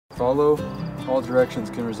follow all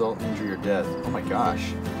directions can result in injury or death. Oh my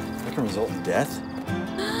gosh, that can result in death?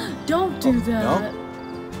 Don't do that.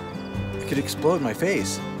 No? It could explode in my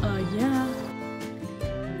face. Yeah.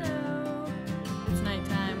 Hello. It's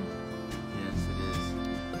nighttime. Yes, it is.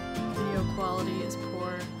 Video quality is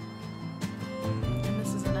poor. And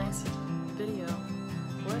this is a nice video.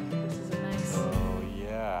 What? This is a nice... Oh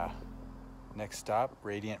yeah. Next stop,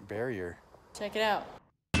 Radiant Barrier. Check it out.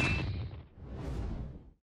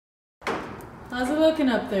 How's it looking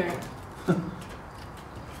up there?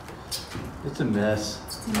 It's a mess.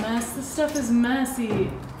 It's a mess. This stuff is messy.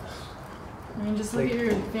 I mean, just look at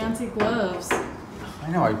your fancy gloves. I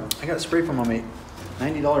know, I got spray foam on my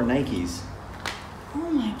 $90 Nikes. Oh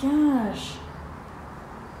my gosh.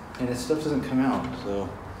 And this stuff doesn't come out, so...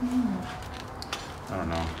 Yeah. I don't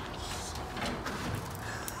know.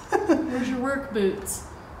 Where's your work boots?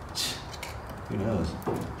 Who knows?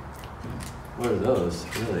 What are those,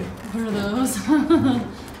 really? What are those?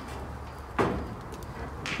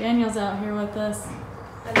 Daniel's out here with us.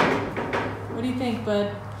 What do you think,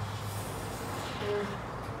 bud?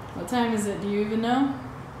 What time is it? Do you even know?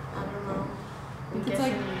 I don't know. I think it's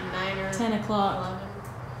like 9 or 10 o'clock.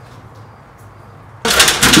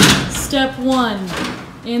 11. Step 1,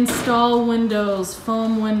 install windows,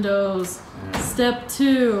 foam windows. Yeah. Step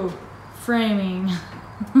 2, framing.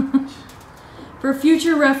 For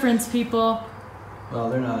future reference, people. Well,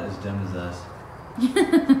 they're not as dumb as us.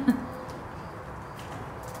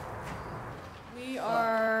 We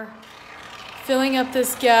are filling up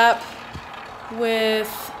this gap with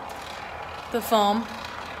the foam.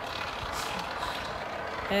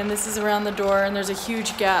 And this is around the door, and there's a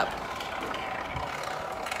huge gap.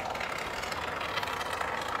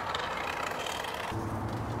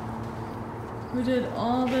 We did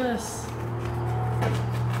all this.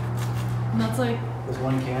 And that's like... With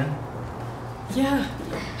one can? Yeah.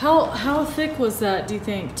 How thick was that, do you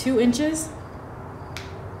think? 2 inches?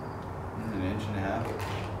 An inch and a half.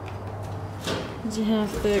 Inch and a half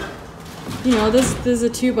thick. You know, this is a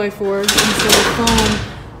 2x4, and so the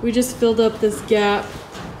foam, we just filled up this gap.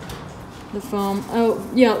 The foam. Oh,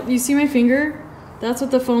 yeah, you see my finger? That's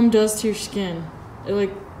what the foam does to your skin.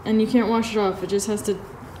 It and you can't wash it off. It just has to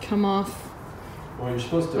come off Well, you're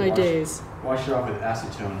supposed to by days. wash it off with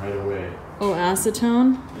acetone right away. Oh,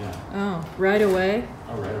 acetone? Yeah. Oh, right away?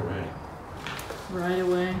 Oh, right away. Right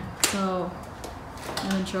away. So,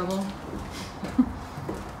 I'm in trouble.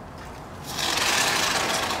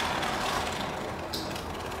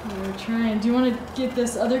 We're trying. Do you want to get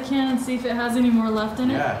this other can and see if it has any more left in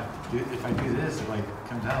it? Yeah. If I do this, it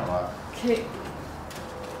comes out a lot. Okay.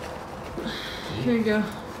 Here you go.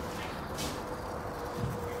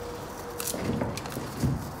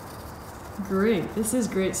 Great. This is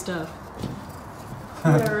great stuff.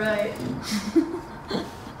 You're right.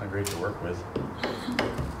 Not great to work with.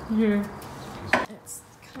 Here. It's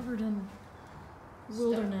covered in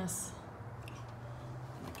wilderness.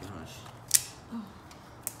 Oh my gosh. Oh.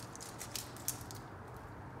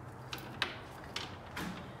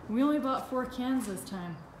 We only bought 4 cans this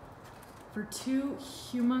time for 2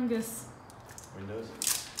 humongous Windows?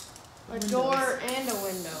 A door and a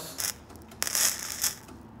window.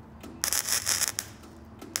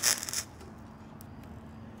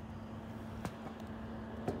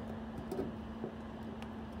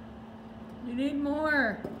 You need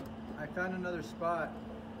more. I found another spot.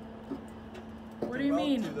 What do you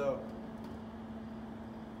mean? Though.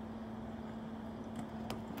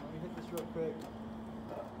 Let me hit this real quick.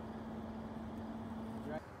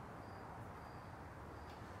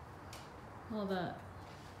 All that.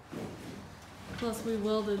 Plus we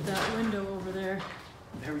welded that window over there.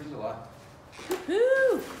 There we use a lot.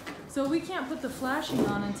 Woo! So we can't put the flashing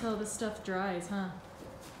on until this stuff dries, huh?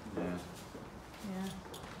 Yeah. Yeah.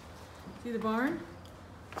 See the barn?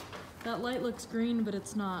 That light looks green, but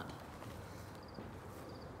it's not.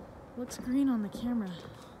 Looks green on the camera.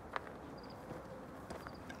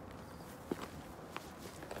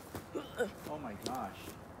 Oh my gosh.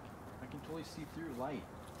 I can totally see through light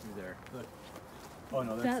through there. Look. Oh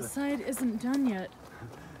no, That side isn't done yet.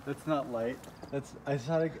 that's not light. I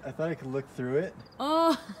thought I could look through it.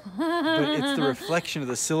 Oh! But it's the reflection of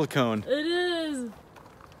the silicone. It is!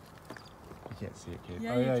 You can't see it, Kate.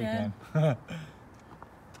 Yeah, oh yeah, you can.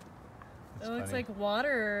 It looks like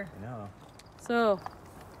water. I know. So,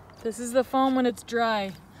 this is the foam when it's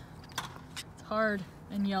dry. It's hard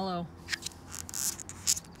and yellow.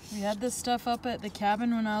 We had this stuff up at the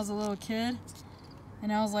cabin when I was a little kid.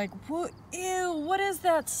 And I was like, what? Ew, what is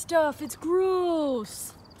that stuff? It's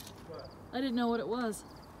gross. What? I didn't know what it was.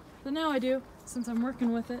 But now I do, since I'm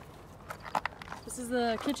working with it. This is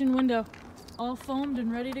the kitchen window. all foamed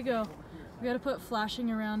and ready to go. We gotta put flashing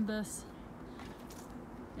around this.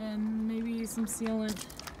 And maybe some sealant.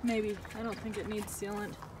 Maybe. I don't think it needs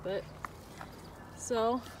sealant, but.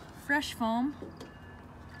 So, fresh foam.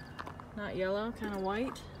 Not yellow, kind of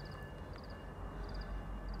white.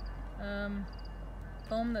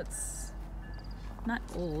 Foam that's not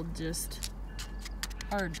old, just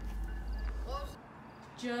hard.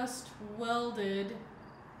 Just welded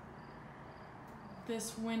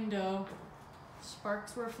this window.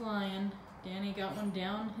 Sparks were flying. Danny got one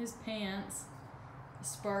down his pants. A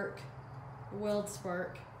spark, a weld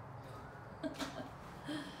spark.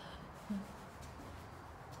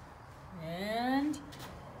 And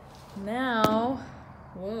now,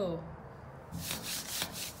 whoa.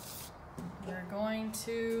 We're going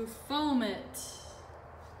to foam it.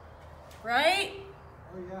 Right?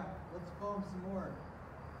 Oh yeah, let's foam some more.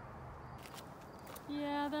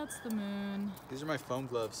 Yeah, that's the moon. These are my foam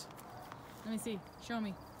gloves. Let me see. Show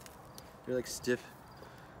me. They're like stiff.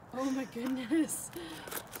 Oh my goodness.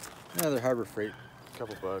 Yeah, they're Harbor Freight. A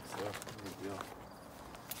couple bucks, so no big deal.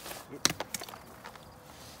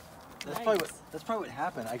 That's probably what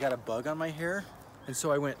happened. I got a bug on my hair, and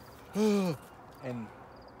so I went and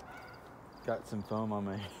got some foam on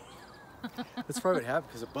my hair. That's probably what happened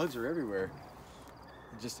because the bugs are everywhere.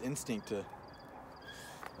 Just instinct to.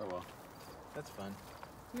 Oh well, that's fun.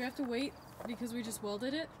 Do we have to wait because we just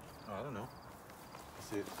welded it? Oh, I don't know. Let's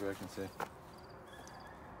see what I can say.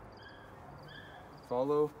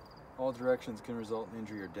 Follow all directions can result in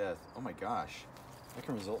injury or death. Oh my gosh, that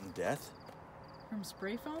can result in death? From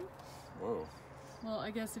spray foam? Whoa. Well,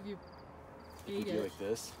 I guess if you ate Do it. like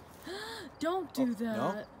this. Don't do that.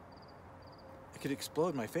 No? It could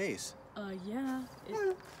explode my face. Yeah,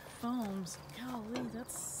 it foams. Golly,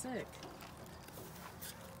 that's sick.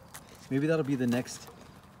 Maybe that'll be the next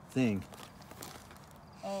thing.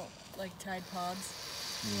 Oh, like Tide Pods?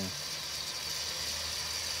 Yeah.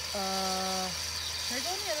 Should I go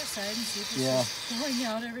on the other side and see if it's Yeah. just falling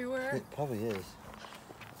out everywhere? It probably is.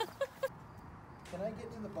 Can I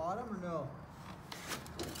get to the bottom or no?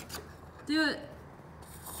 Do it.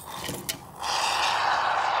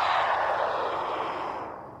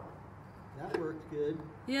 That worked good.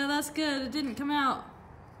 Yeah, that's good. It didn't come out.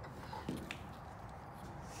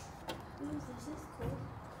 This is cool.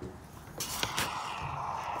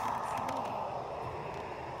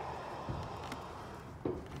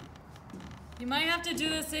 You might have to do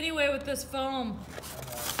this anyway with this foam.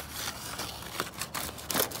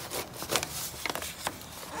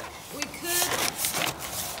 We could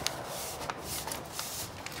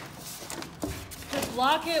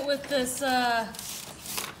block it with this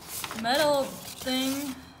metal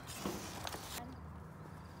thing.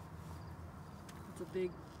 It's a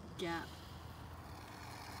big gap.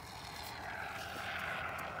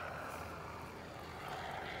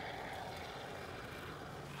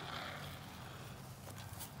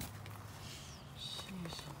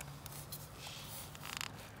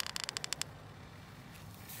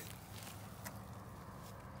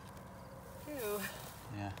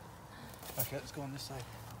 Yeah. Okay, let's go on this side.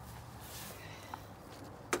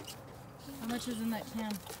 How much is in that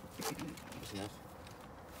can? There's enough.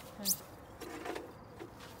 Okay.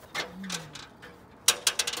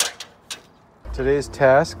 Today's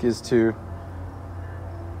task is to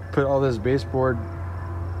put all this baseboard.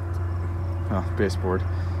 Oh, baseboard.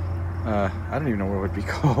 I don't even know what it would be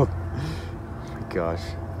called. Oh my gosh.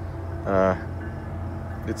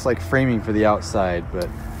 It's like framing for the outside, but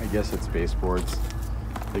I guess it's baseboards.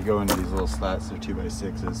 They go into these little slats, they're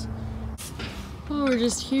 2x6s. Oh, we're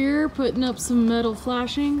just here putting up some metal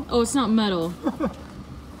flashing. Oh, it's not metal.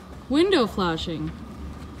 Window flashing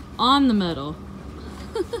on the metal.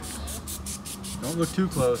 Don't look too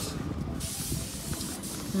close.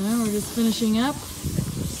 And we're just finishing up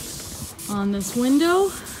on this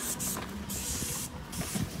window.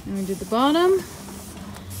 And we did the bottom.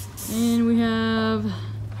 And we have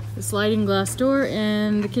the sliding glass door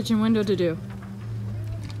and the kitchen window to do.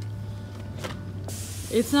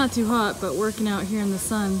 It's not too hot, but working out here in the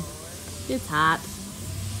sun, it's hot.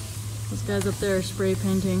 Those guys up there are spray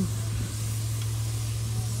painting.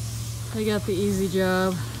 They got the easy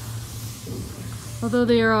job, although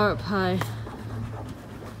they are up high.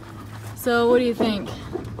 So what do you think?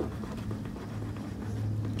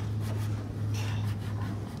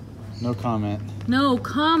 No comment. No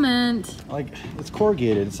comment. Like, it's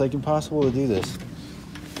corrugated. It's like impossible to do this.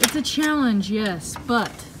 It's a challenge, yes,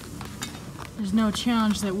 but there's no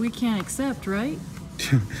challenge that we can't accept, right?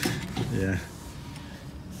 Yeah.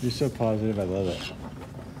 You're so positive. I love it.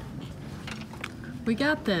 We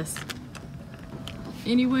got this.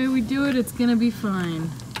 Any way we do it, it's gonna be fine.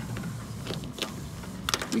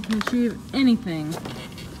 we can achieve anything.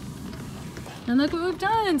 And look what we've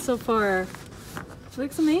done so far. It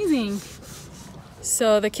looks amazing.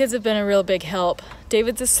 So the kids have been a real big help.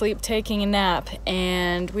 David's asleep taking a nap,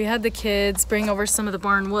 and we had the kids bring over some of the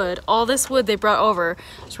barn wood. All this wood they brought over,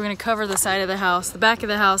 so we're gonna cover the side of the house, the back of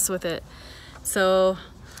the house with it. So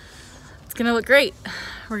it's gonna look great.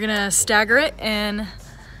 We're gonna stagger it, and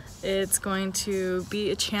it's going to be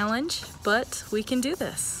a challenge, but we can do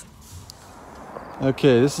this.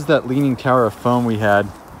 Okay, this is that leaning tower of foam we had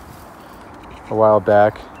a while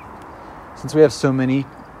back. Since we have so many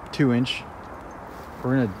 2-inch,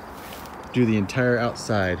 we're gonna do the entire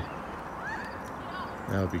outside.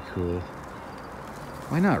 That would be cool.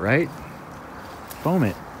 Why not, right? Foam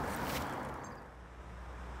it.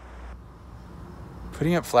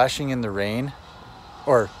 Putting up flashing in the rain,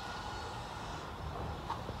 or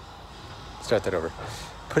start that over.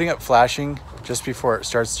 Putting up flashing just before it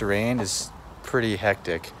starts to rain is pretty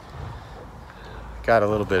hectic. Got a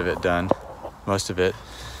little bit of it done, most of it.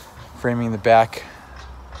 Framing the back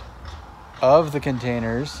of the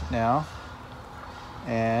containers now,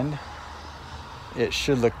 and it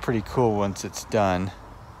should look pretty cool once it's done.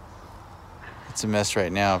 It's a mess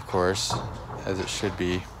right now, of course, as it should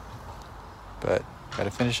be, but gotta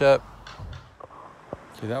finish up.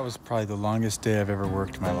 Okay, that was probably the longest day I've ever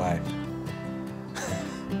worked in my life.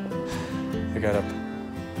 I got up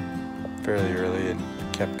fairly early and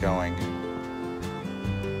kept going.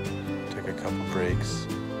 Took a couple breaks,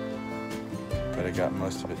 but I got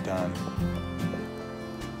most of it done.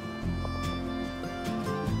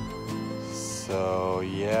 So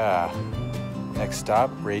yeah, next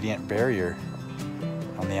stop, radiant barrier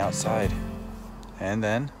on the outside. And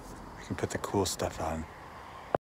then we can put the cool stuff on.